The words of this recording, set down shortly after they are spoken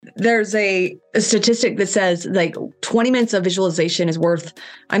there's a statistic that says like 20 minutes of visualization is worth,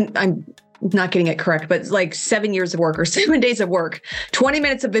 I'm not getting it correct, but it's like 7 years of work or 7 days of work, 20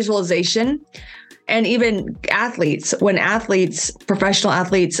 minutes of visualization. And even athletes, when athletes, professional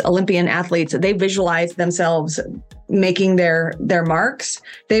athletes, Olympian athletes, they visualize themselves making their marks,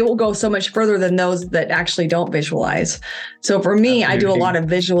 they will go so much further than those that actually don't visualize. So for me, I do a lot of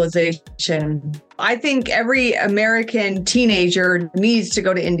visualization. I think every American teenager needs to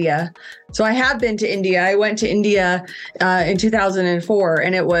go to India. So I have been to India. I went to India in 2004,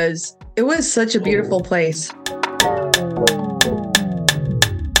 and it was such a beautiful place.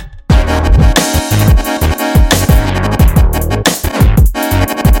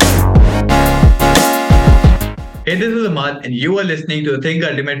 Hey, this is Ahmad, and you are listening to the Think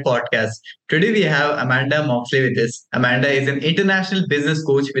Ultimate podcast. Today, we have Amanda Moxley with us. Amanda is an international business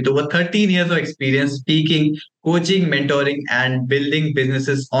coach with over 13 years of experience speaking, coaching, mentoring, and building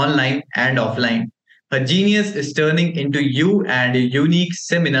businesses online and offline. Her genius is turning into you and a unique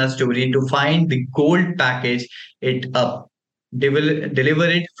seminar story to find the gold package it up. Deliver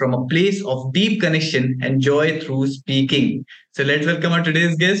it from a place of deep connection and joy through speaking. So let's welcome our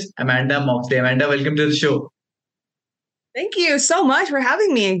today's guest, Amanda Moxley. Amanda, welcome to the show. Thank you so much for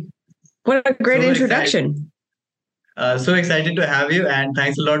having me. What a great introduction. So excited to have you, and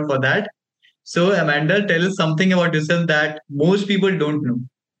thanks a lot for that. So, Amanda, tell us something about yourself that most people don't know.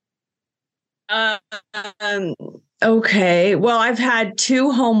 Okay. Well, I've had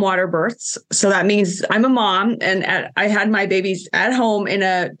 2 home water births. So that means I'm a mom, and I had my babies at home in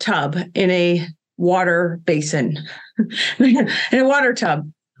a tub, in a water basin, in a water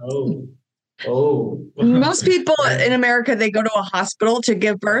tub. Oh. Most people in America, they go to a hospital to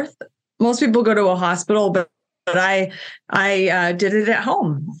give birth. Most people go to a hospital, but I did it at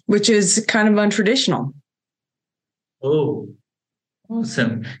home, which is kind of untraditional. Oh,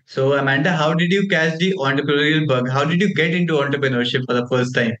 awesome. So, Amanda, how did you catch the entrepreneurial bug? How did you get into entrepreneurship for the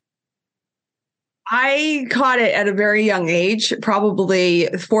first time? I caught it at a very young age, probably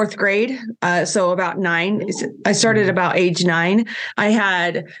 4th grade. So about 9. I started about age 9. I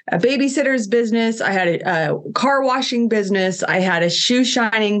had a babysitter's business. I had a car washing business. I had a shoe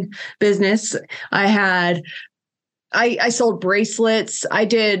shining business. I sold bracelets. I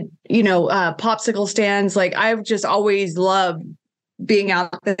did, popsicle stands. Like, I've just always loved being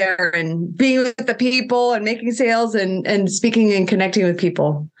out there and being with the people and making sales and speaking and connecting with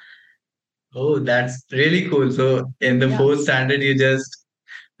people. Oh, that's really cool. So in the 4th standard, you just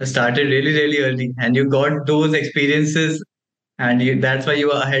started really, really early, and you got those experiences, and that's why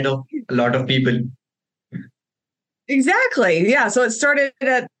you are ahead of a lot of people. Exactly. Yeah. So it started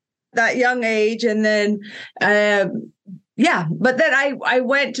at that young age, and then, but then I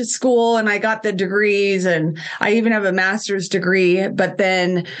went to school and I got the degrees, and I even have a master's degree, but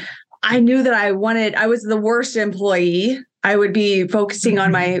then I knew that I was the worst employee. I would be focusing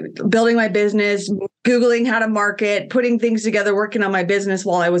on building my business, Googling how to market, putting things together, working on my business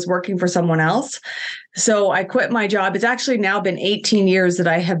while I was working for someone else. So I quit my job. It's actually now been 18 years that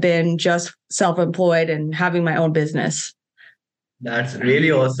I have been just self-employed and having my own business. That's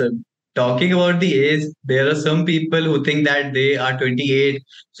really awesome. Talking about the age, there are some people who think that they are 28,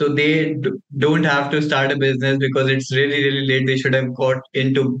 so they don't have to start a business because it's really, really late. They should have got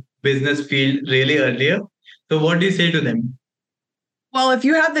into business field really earlier. So what do you say to them? Well, if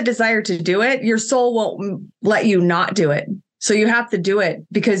you have the desire to do it, your soul won't let you not do it. So you have to do it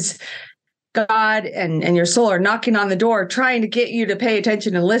because God and your soul are knocking on the door, trying to get you to pay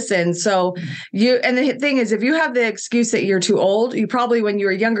attention and listen. So and the thing is, if you have the excuse that you're too old, you probably, when you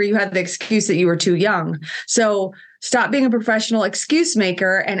were younger, you had the excuse that you were too young. So stop being a professional excuse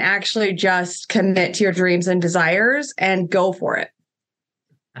maker and actually just commit to your dreams and desires and go for it.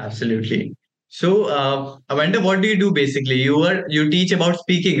 Absolutely. So, Amanda, what do you do basically? You teach about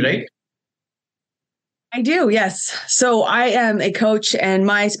speaking, right? I do, yes. So I am a coach, and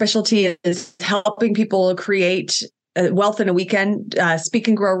my specialty is helping people create wealth in a weekend, Speak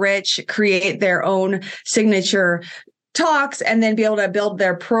and Grow Rich, create their own signature talks, and then be able to build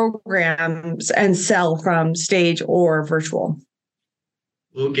their programs and sell from stage or virtual.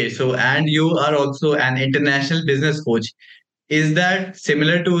 Okay, so and you are also an international business coach. Is that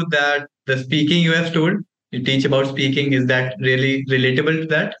similar to the speaking you have told? You teach about speaking. Is that really relatable to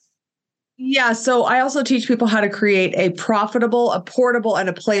that? Yeah. So I also teach people how to create a profitable, a portable, and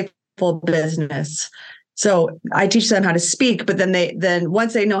a playful business. So I teach them how to speak, but then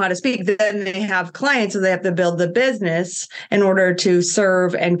once they know how to speak, then they have clients, so they have to build the business in order to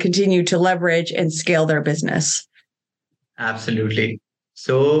serve and continue to leverage and scale their business. Absolutely.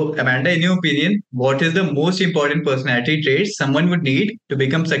 So, Amanda, in your opinion, what is the most important personality traits someone would need to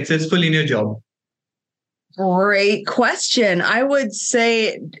become successful in your job? Great question. I would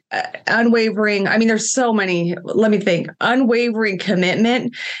say unwavering. I mean, there's so many. Let me think. Unwavering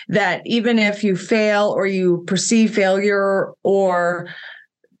commitment that even if you fail or you perceive failure or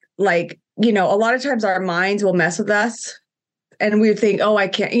a lot of times our minds will mess with us and we think, oh, I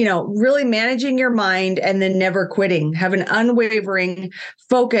can't, really managing your mind and then never quitting. Have an unwavering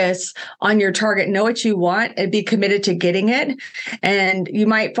focus on your target, know what you want and be committed to getting it. And you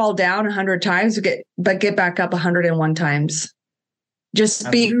might fall down 100 times, but get back up 101 times. Just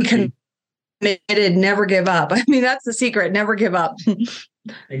Absolutely. be committed, never give up. I mean, that's the secret, never give up.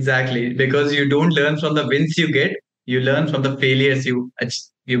 Exactly. Because you don't learn from the wins you get, you learn from the failures you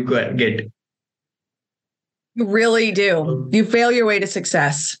get. You really do. Oh, You fail your way to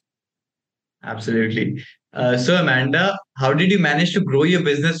success. absolutely. So, Amanda, how did you manage to grow your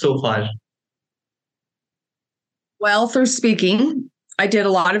business so far? Well, through speaking, I did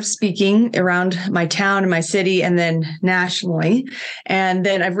a lot of speaking around my town and my city and then nationally. And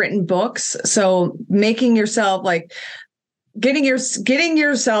then I've written books. So making yourself getting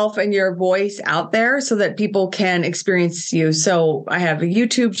yourself and your voice out there so that people can experience you. So I have a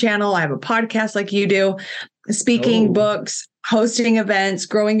YouTube channel, I have a podcast like you do, speaking, Oh, books, hosting events,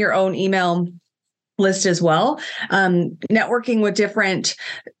 growing your own email list as well, networking with different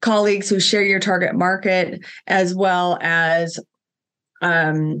colleagues who share your target market, as well as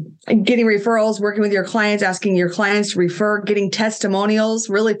getting referrals, working with your clients, asking your clients to refer, getting testimonials,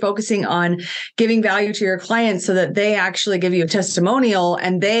 really focusing on giving value to your clients so that they actually give you a testimonial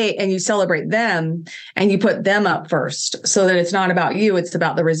and you celebrate them and you put them up first so that it's not about you, it's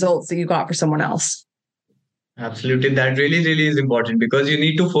about the results that you got for someone else. absolutely. That really, really is important because you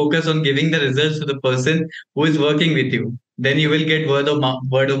need to focus on giving the results to the person who is working with you. Then you will get word of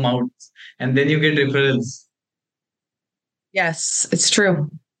mouth, and then you get referrals. Yes, it's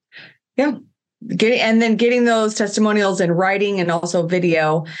true. Yeah. Getting those testimonials in writing and also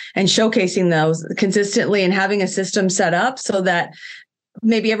video and showcasing those consistently and having a system set up so that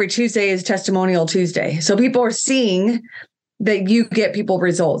maybe every Tuesday is testimonial Tuesday. So people are seeing that you get people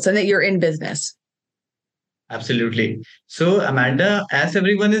results and that you're in business. Absolutely. So, Amanda, as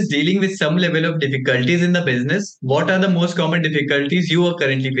everyone is dealing with some level of difficulties in the business, what are the most common difficulties you are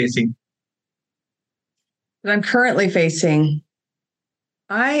currently facing? That I'm currently facing.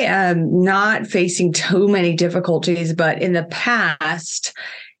 I am not facing too many difficulties, but in the past,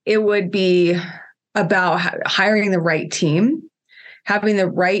 it would be about hiring the right team, having the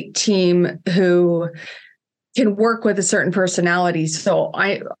right team who can work with a certain personality. So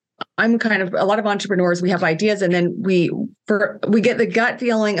I'm kind of, a lot of entrepreneurs, we have ideas and then we get the gut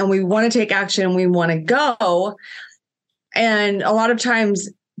feeling and we want to take action and we want to go. And a lot of times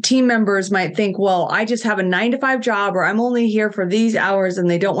team members might think, well, I just have a 9 to 5 job, or I'm only here for these hours, and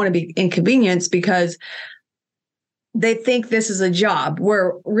they don't want to be inconvenienced because they think this is a job,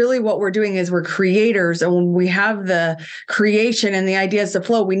 where really what we're doing is we're creators. And when we have the creation and the ideas to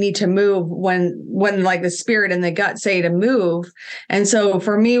flow, we need to move when like the spirit and the gut say to move. And so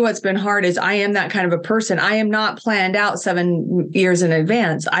for me, what's been hard is I am that kind of a person. I am not planned out 7 years in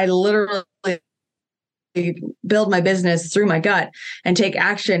advance. I literally build my business through my gut and take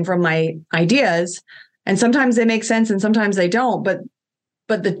action from my ideas. And sometimes they make sense and sometimes they don't, but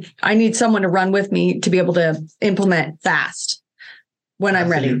I need someone to run with me to be able to implement fast when I'm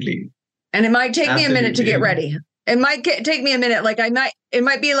ready. Absolutely. And it might take me a minute to Absolutely. get ready. It might take me a minute. It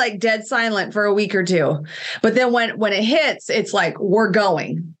might be like dead silent for a week or two, but then when it hits, it's like, we're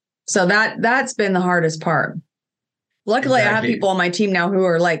going. So that's been the hardest part. Luckily, I have Exactly. people on my team now who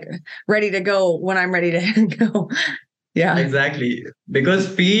are like ready to go when I'm ready to go. Yeah. Exactly. Because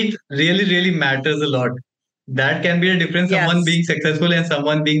speed really, really matters a lot. That can be a difference, someone Yes. being successful and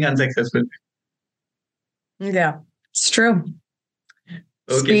someone being unsuccessful. Yeah. It's true. Okay,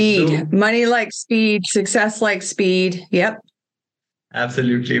 so Speed. Money like speed. Success like speed. Yep.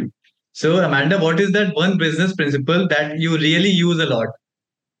 absolutely. So, Amanda, what is that one business principle that you really use a lot?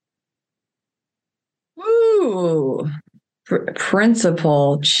 Ooh.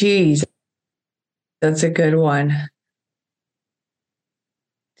 Principle. Geez. That's a good one.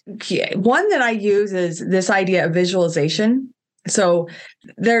 One that I use is this idea of visualization. So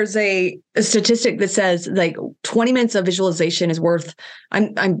there's a statistic that says like 20 minutes of visualization is worth,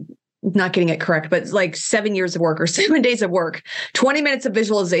 I'm not getting it correct, but it's like 7 years of work or 7 days of work. 20 minutes of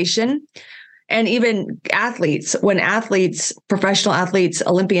visualization. And even athletes, professional athletes,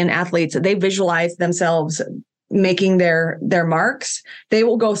 Olympian athletes, they visualize themselves making their marks, they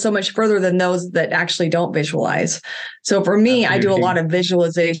will go so much further than those that actually don't visualize. So for me, I do a lot of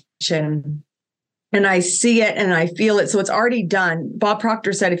visualization, and I see it and I feel it. So it's already done. Bob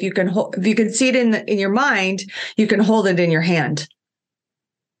Proctor said, if you can see it in your mind, you can hold it in your hand.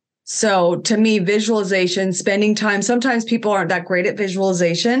 So to me, visualization, spending time, sometimes people aren't that great at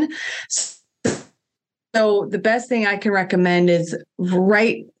visualization. So the best thing I can recommend is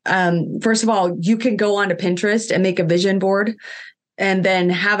write. First of all, you can go onto Pinterest and make a vision board, and then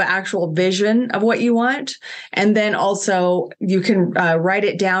have an actual vision of what you want. And then also you can write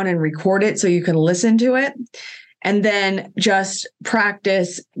it down and record it so you can listen to it. And then just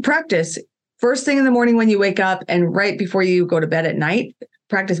practice first thing in the morning when you wake up, and right before you go to bed at night,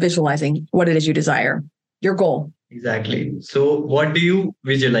 practice visualizing what it is you desire, your goal. Exactly. So what do you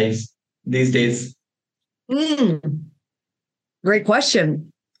visualize these days? Great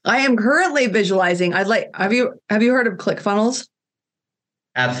question. I am currently visualizing. Have you heard of ClickFunnels?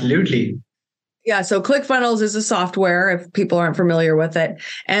 Absolutely. Yeah. So ClickFunnels is a software, if people aren't familiar with it.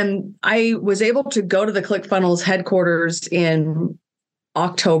 And I was able to go to the ClickFunnels headquarters in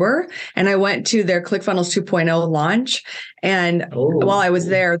October, and I went to their ClickFunnels 2.0 launch. And while I was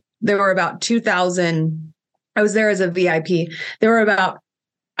there were about 2,000. I was there as a VIP. There were about,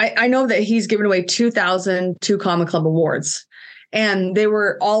 I know that he's given away 2,000 Two Comma Club awards, and they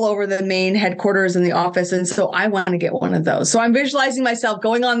were all over the main headquarters in the office. And so I want to get one of those. So I'm visualizing myself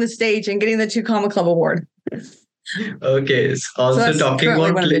going on the stage and getting the Two Comma Club award. Okay. Also, so talking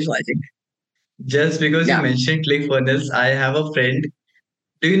about visualizing. Just because you mentioned ClickFunnels, I have a friend.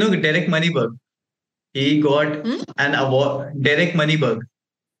 Do you know Derek Moneyberg? He got an award. Derek Moneyberg.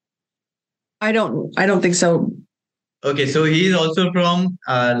 I don't think so. Okay, so he is also from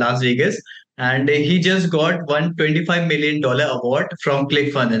Las Vegas, and he just got $125 million award from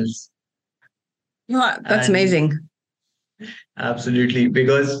ClickFunnels. That's amazing. Absolutely,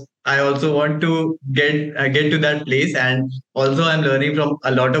 because I also want to get to that place, and also I'm learning from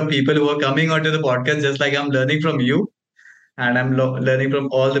a lot of people who are coming onto the podcast, just like I'm learning from you, and I'm learning from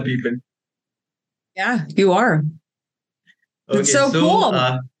all the people. Yeah, you are. Okay, it's so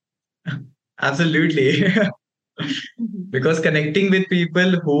cool. Absolutely. Because connecting with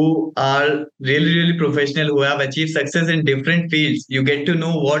people who are really, really professional, who have achieved success in different fields, you get to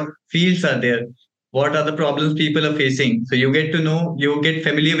know what fields are there, what are the problems people are facing. So you get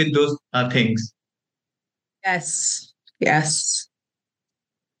familiar with those things. Yes.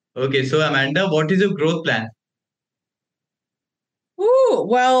 Okay, so Amanda, what is your growth plan?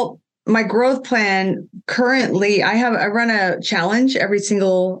 Well, my growth plan currently, I run a challenge every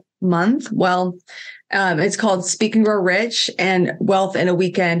single month. Well, it's called Speak and Grow Rich and Wealth in a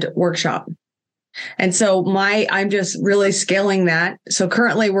Weekend Workshop. And so I'm just really scaling that. So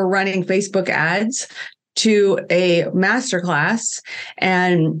currently we're running Facebook ads to a masterclass,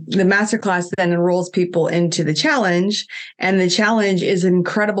 and the masterclass then enrolls people into the challenge. And the challenge is an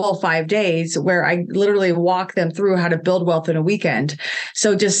incredible 5 days where I literally walk them through how to build wealth in a weekend.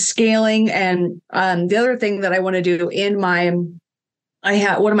 So just scaling. And the other thing that I want to do I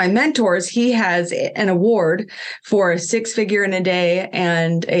have one of my mentors, he has an award for a 6-figure in a day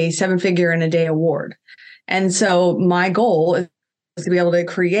and a 7-figure in a day award. And so my goal is to be able to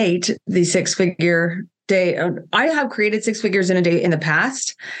create the 6-figure day. I have created 6 figures in a day in the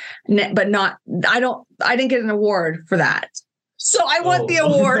past, but I didn't get an award for that. So I want the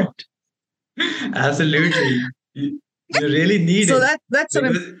award. Absolutely. You really need it. So that's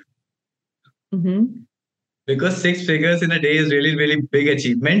because 6 figures in a day is really, really big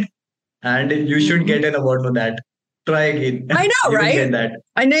achievement, and you should get an award for that. Try again. I know, right? Get that.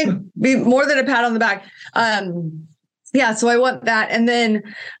 I need be more than a pat on the back. Yeah, so I want that. And then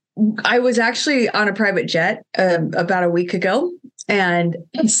I was actually on a private jet about a week ago, and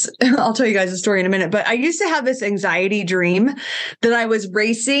I'll tell you guys a story in a minute, but I used to have this anxiety dream that I was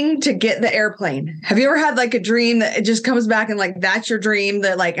racing to get the airplane. Have you ever had like a dream that it just comes back and like, that's your dream,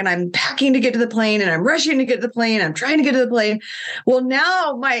 that like, and I'm packing to get to the plane and I'm rushing to get to the plane. I'm trying to get to the plane. Well,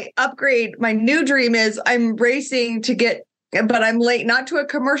 now my new dream is I'm racing to get, but I'm late, not to a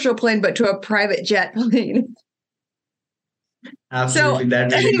commercial plane, but to a private jet plane. Absolutely.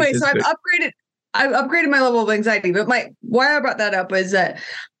 So anyway, so I've upgraded my level of anxiety, but why I brought that up was that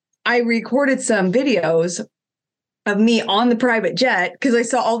I recorded some videos of me on the private jet because I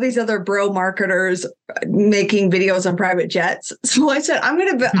saw all these other bro marketers making videos on private jets. So I said, I'm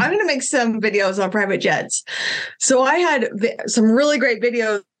going to make some videos on private jets. So I had some really great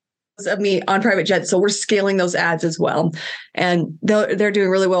videos of me on private jets. So we're scaling those ads as well. And they're doing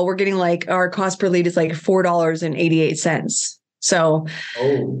really well. We're getting like our cost per lead is like $4.88. So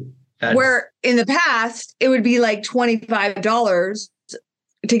That's Where in the past, it would be like $25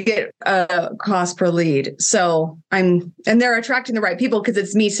 to get a cost per lead. So and they're attracting the right people because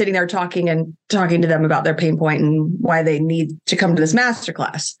it's me sitting there talking to them about their pain point and why they need to come to this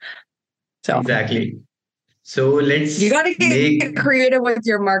masterclass. So exactly. So you let's got to make, get creative with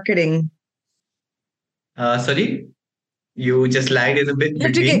your marketing. sorry, you just lagged it a bit You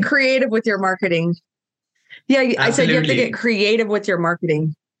have to get between. creative with your marketing. Yeah, I said you have to get Absolutely. creative with your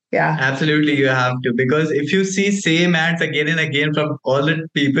marketing. Yeah. Absolutely, you have to. Because if you see same ads again and again from all the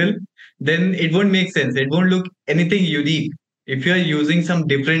people, then it won't make sense. It won't look anything unique. If you're using some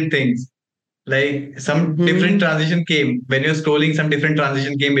different things, like some different Hmm. transition came, when you're scrolling, some different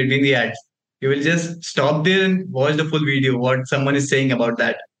transition came between the ads. You will just stop there and watch the full video, what someone is saying about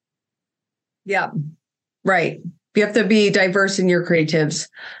that. Yeah. Right. You have to be diverse in your creatives.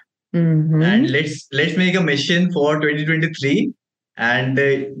 Hmm. And let's make a mission for 2023, and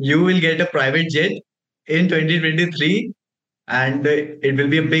you will get a private jet in 2023, and it will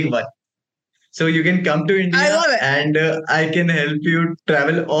be a big one. So you can come to I India, love it. and I can help you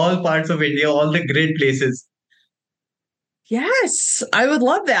travel all parts of India, all the great places. Yes, I would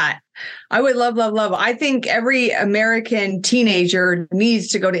love that. I would love, love, love. I think every American teenager needs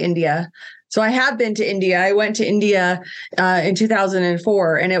to go to India. So I have been to India. I went to India in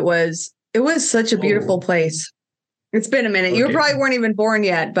 2004, and it was such a beautiful Oh, place. It's been a minute. You okay. probably weren't even born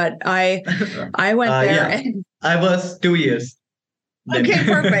yet, but I went there. Yeah, And, I was 2 years then. okay,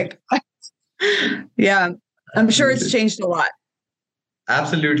 perfect. Yeah, I'm sure it's Absolutely. changed a lot.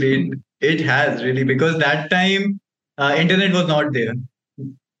 Absolutely. It has really, because that time internet was not there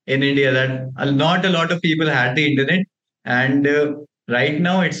in India. That not a lot of people had the internet. And right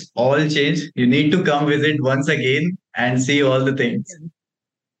now it's all changed. You need to come visit once again and see all the things.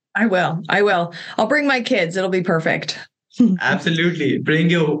 I will. I will. I'll bring my kids. It'll be perfect. Absolutely. Bring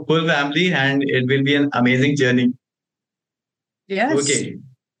your whole family and it will be an amazing journey. Yes. Okay.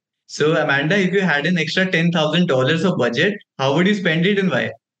 So, Amanda, if you had an extra $10,000 of budget, how would you spend it and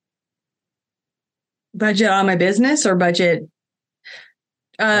why? Budget on my business or budget?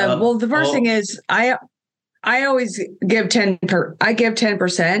 Well, the first thing Oh, is I always give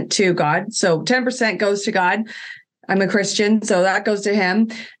 10% to God. So 10% goes to God. I'm a Christian, so that goes to him.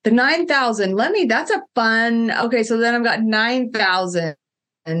 The 9,000, that's a fun. Okay, so then I've got 9,000.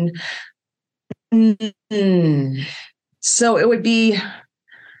 Mm. So it would be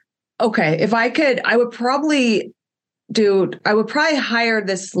okay. If I could, I would probably hire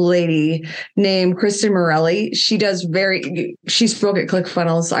this lady named Kristen Morelli. She spoke at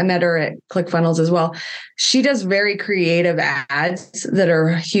ClickFunnels. I met her at ClickFunnels as well. She does very creative ads that are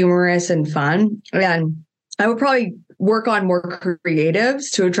humorous and fun. And I would probably work on more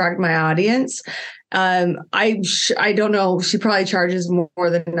creatives to attract my audience. I don't know. She probably charges more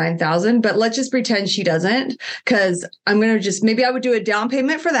than 9,000, but let's just pretend she doesn't, because I'm going to maybe I would do a down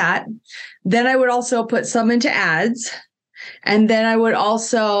payment for that. Then I would also put some into ads. And then I would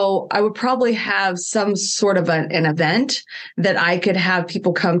probably have some sort of an event that I could have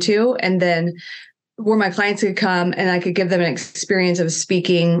people come to, and then where my clients could come and I could give them an experience of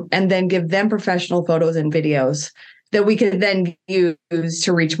speaking, and then give them professional photos and videos that we could then use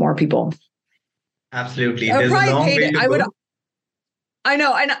to reach more people. absolutely. I would There's a probably long pay way to, to I would, go. I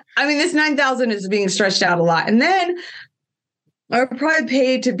know. I mean, this 9,000 is being stretched out a lot. And then I would probably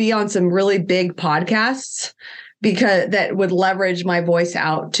pay to be on some really big podcasts, because that would leverage my voice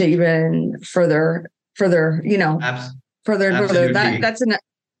out to even further, Abs- further and further. absolutely.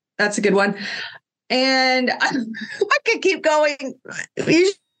 That's a good one. And I could keep going.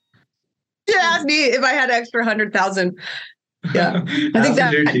 You should ask me if I had extra 100,000. Yeah, I think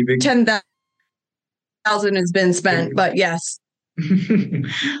that Absolutely. 10,000 has been spent, but yes,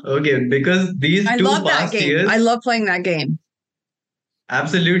 Okay, because these I two love that past game. I years, love playing that game.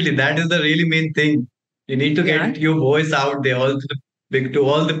 absolutely, that is the really main thing. You need to Yeah. get your voice out there all to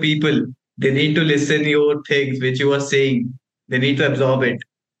all the people. They need to listen your things which you are saying. They need to absorb it.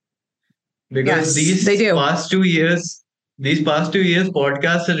 Because Yes, they do. these past 2 years,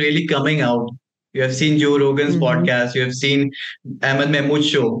 podcasts are really coming out. You have seen Joe Rogan's Hmm. podcast, you have seen Ahmed Mahmood's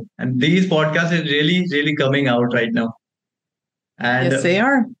show, and these podcasts are really, really coming out right now. And Yes, they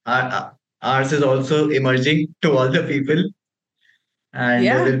are. ours is also emerging to all the people, and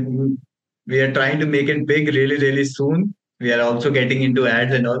Yeah. we are trying to make it big really, really soon. We are also getting into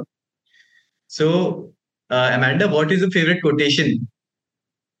ads and all. So, Amanda, what is your favorite quotation?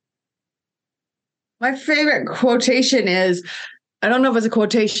 My favorite quotation is, I don't know if it's a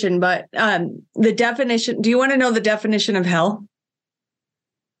quotation, but the definition. Do you want to know the definition of hell?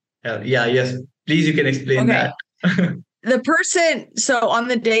 Yeah, yes. Please, you can explain Okay. that. So on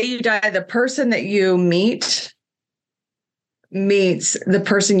the day you die, the person that you meets the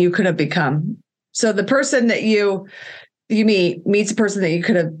person you could have become. So the person that you meets the person that you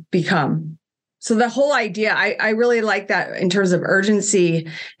could have become. So the whole idea, I really like that in terms of urgency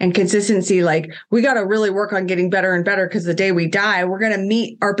and consistency. Like, we got to really work on getting better and better, because the day we die, we're going to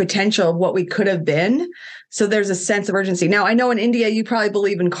meet our potential of what we could have been. So there's a sense of urgency. Now, I know in India, you probably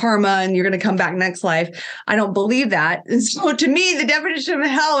believe in karma and you're going to come back next life. I don't believe that. And so to me, the definition of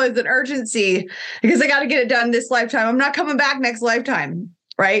hell is an urgency, because I got to get it done this lifetime. I'm not coming back next lifetime.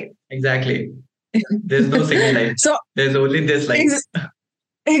 Right? Exactly. There's no second life. So there's only this life.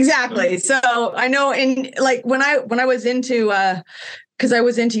 Exactly. So I know when I was into, because I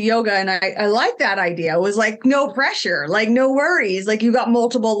was into yoga, and I like that idea. It was like no pressure, like no worries, like you got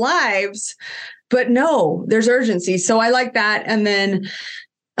multiple lives, but no, there's urgency. So I like that. And then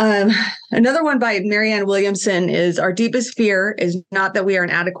another one by Marianne Williamson is, our deepest fear is not that we are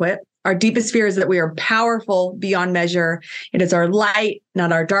inadequate. Our deepest fear is that we are powerful beyond measure. It is our light,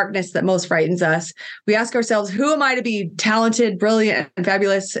 not our darkness, that most frightens us. We ask ourselves, who am I to be talented, brilliant, and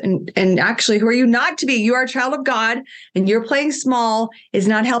fabulous? And actually, who are you not to be? You are a child of God, and your playing small is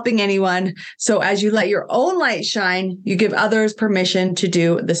not helping anyone. So as you let your own light shine, you give others permission to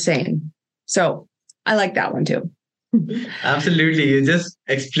do the same. So I like that one too. Absolutely. You just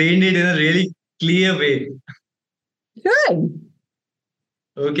explained it in a really clear way. Good.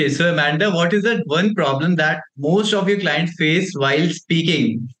 Okay, so Amanda, what is that one problem that most of your clients face while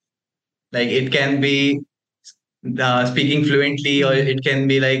speaking? Like, it can be speaking fluently, or it can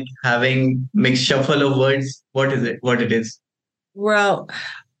be like having mixed shuffle of words. What is it? What it is? Well,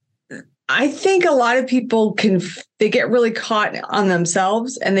 I think a lot of people they get really caught on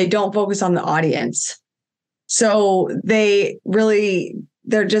themselves and they don't focus on the audience. So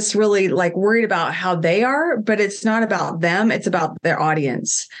they're just really like worried about how they are, but it's not about them. It's about their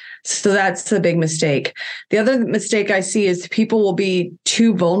audience. So that's the big mistake. The other mistake I see is people will be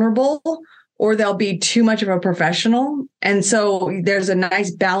too vulnerable, or they'll be too much of a professional. And so there's a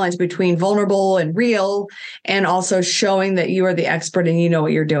nice balance between vulnerable and real, and also showing that you are the expert and you know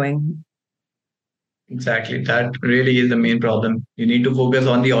what you're doing. Exactly. That really is the main problem. You need to focus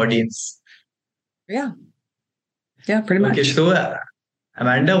on the audience. Yeah. Yeah, pretty much. Okay, so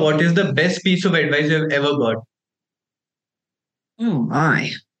Amanda, what is the best piece of advice you've ever got? Oh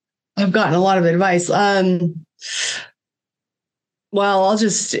my. I've gotten a lot of advice. Well, I'll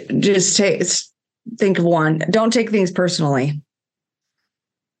just think of one. Don't take things personally.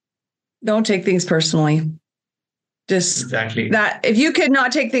 Don't take things personally. Just exactly that. If you could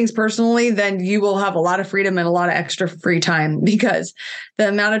not take things personally, then you will have a lot of freedom and a lot of extra free time, because the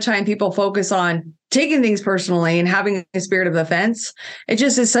amount of time people focus on taking things personally and having a spirit of offense, it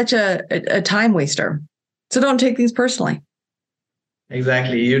just is such a time waster. So don't take things personally.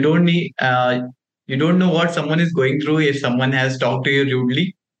 Exactly. You don't need, you don't know what someone is going through. If someone has talked to you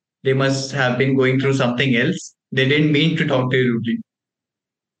rudely, they must have been going through something else. They didn't mean to talk to you rudely.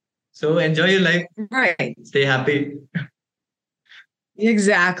 So enjoy your life. Right. Stay happy.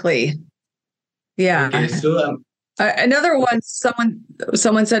 Exactly. Yeah. Okay. So another one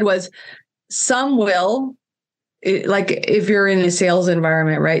someone said was, some will, like if you're in a sales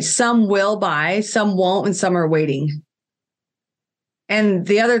environment, right? Some will buy, some won't, and some are waiting. And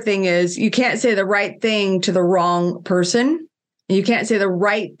the other thing is, you can't say the right thing to the wrong person. You can't say the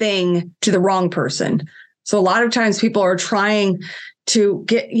right thing to the wrong person. So a lot of times people are trying to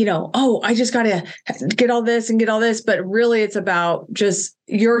get, I just got to get all this and get all this. But really, it's about just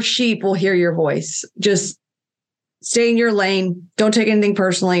your sheep will hear your voice. Just stay in your lane. Don't take anything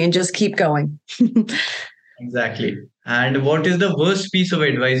personally and just keep going. Exactly. And what is the worst piece of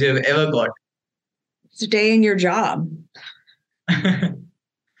advice you've ever got? Stay in your job.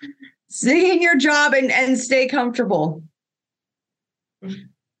 Stay in your job and stay comfortable.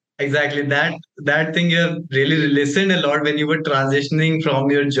 Exactly. That thing you really listened a lot when you were transitioning from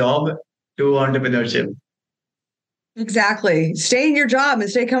your job to entrepreneurship. Exactly. Stay in your job and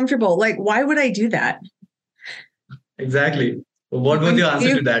stay comfortable. Like, why would I do that? What was your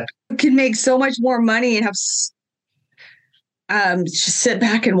answer to that? You can make so much more money and have just sit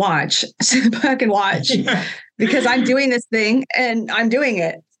back and watch. Sit back and watch. Because I'm doing this thing and I'm doing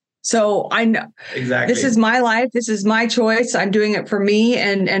it. So I know exactly this is my life. This is my choice. I'm doing it for me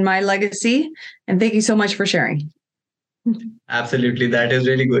and my legacy. And thank you so much for sharing. Absolutely. That is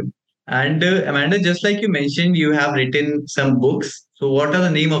really good. And Amanda, just like you mentioned, you have written some books. So what are the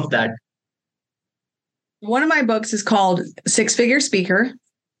name of that? One of my books is called Six Figure Speaker.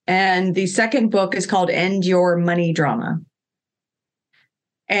 And the second book is called End Your Money Drama.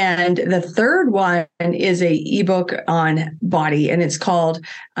 And the third one is a ebook on body, and it's called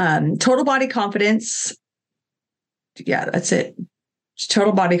Total Body Confidence. Yeah, that's it. It's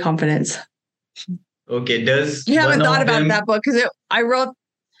Total Body Confidence. Okay. Does You haven't one thought of about them? that book because I wrote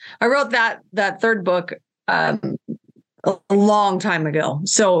that third book a long time ago,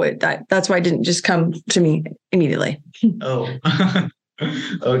 so that's why it didn't just come to me immediately. Oh.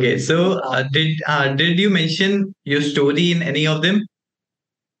 Okay. So did you mention your story in any of them?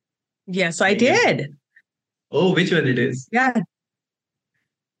 Yes, I Like if did. Oh, which one it is? Yeah.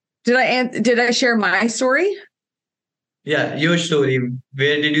 Did I share my story? Yeah, your story.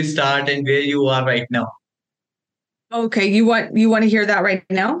 Where did you start and where you are right now? Okay, you want to hear that right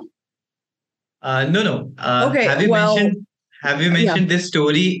now? No, no. Okay, well, Have you yeah. mentioned this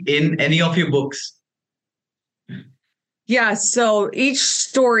story in any of your books? Yeah, so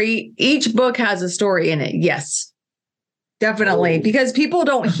each book has a story in it. Yes, definitely. Oh, Because people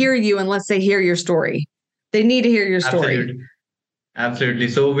don't hear you unless they hear your story. They need to hear your story. absolutely. Absolutely.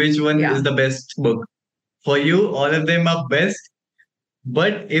 So which one Yeah. is the best book? For you, all of them are best.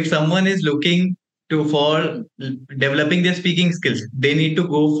 But if someone is looking to for developing their speaking skills, they need to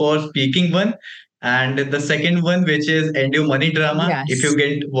go for speaking one. And the second one, which is End Your Money Drama. If Yes.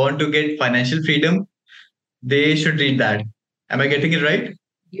 you want to get financial freedom, they should read that. Am I getting it right?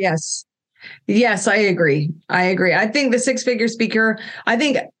 Yes. Yes, I agree. I agree. I think the six-figure speaker, I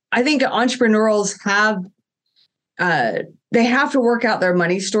think entrepreneurs uh, they have to work out their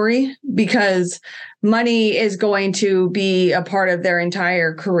money story because money is going to be a part of their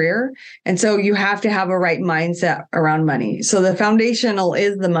entire career. And so you have to have a right mindset around money. So the foundational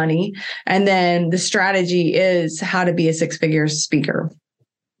is the money. And then the strategy is how to be a six-figure speaker.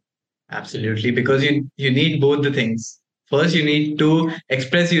 Absolutely, because you need both the things. First, you need to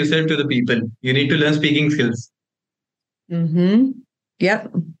express yourself to the people. You need to learn speaking skills. Mm-hmm.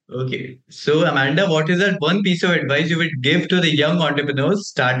 Yep. Okay. So, Amanda, what is that one piece of advice you would give to the young entrepreneurs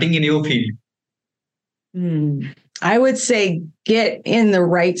starting in your field? Hmm. I would say get in the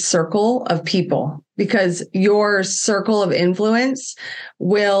right circle of people because your circle of influence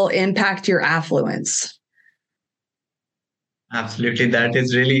will impact your affluence. Absolutely. That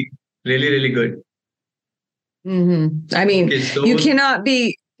is really, really, really good. I mean, Okay. So,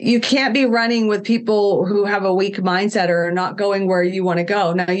 you can't be running with people who have a weak mindset or are not going where you want to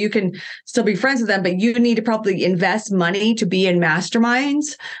go. Now you can still be friends with them, but you need to probably invest money to be in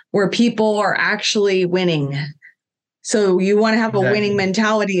masterminds where people are actually winning. So you want to have a winning exactly.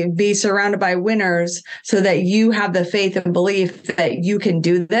 mentality and be surrounded by winners so that you have the faith and belief that you can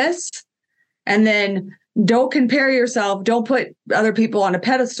do this. And then don't compare yourself. Don't put other people on a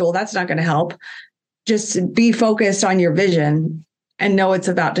pedestal. That's not going to help. Just be focused on your vision and know it's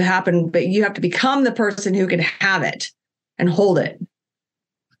about to happen. But you have to become the person who can have it and hold it.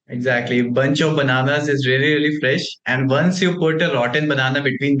 Exactly. Bunch of bananas is really, really fresh. And once you put a rotten banana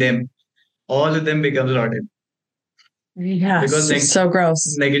between them, all of them becomes rotten because Yes, it's so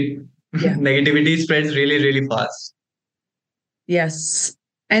gross. Yeah. negativity spreads really, really fast. Yes.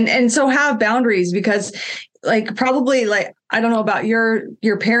 And so have boundaries because probably I don't know about your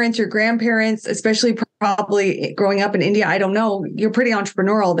parents, your grandparents, especially probably growing up in India. I don't know. You're pretty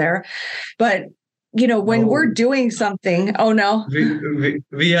entrepreneurial there. But when we're No, doing something, oh no.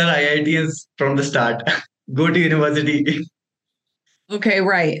 we are IITs from the start. Go to university. Okay,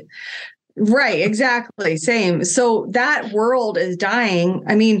 right. Right, exactly. Same. So that world is dying.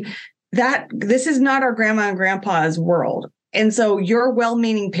 I mean, this is not our grandma and grandpa's world. And so your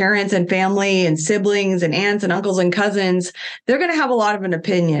well-meaning parents and family and siblings and aunts and uncles and cousins, they're going to have a lot of an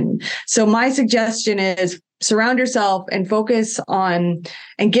opinion. So my suggestion is surround yourself and focus on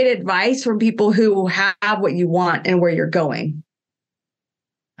and get advice from people who have what you want and where you're going.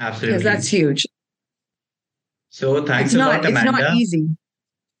 Because that's Absolutely. huge. So thanks It's a not lot, it's not Amanda. easy.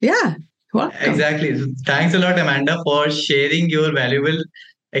 Yeah. Welcome. Exactly. So thanks a lot, Amanda, for sharing your valuable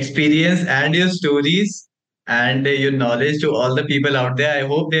experience and your stories and your knowledge to all the people out there. I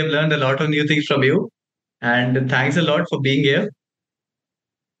hope they've learned a lot of new things from you. And thanks a lot for being here.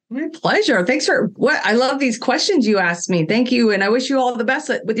 My pleasure. Thanks for what I love these questions you asked me. Thank you. And I wish you all the best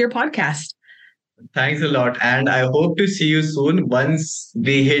with your podcast. Thanks a lot. And I hope to see you soon once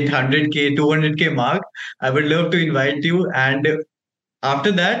we hit 100K, 200K mark. I would love to invite you. And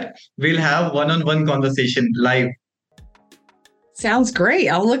after that, we'll have one on one conversation live. Sounds great.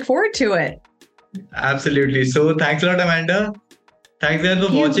 I'll look forward to it. Absolutely. So thanks a lot, Amanda. Thanks guys for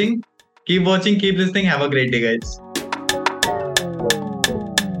Thank you. watching. Keep watching, keep listening. Have a great day, guys.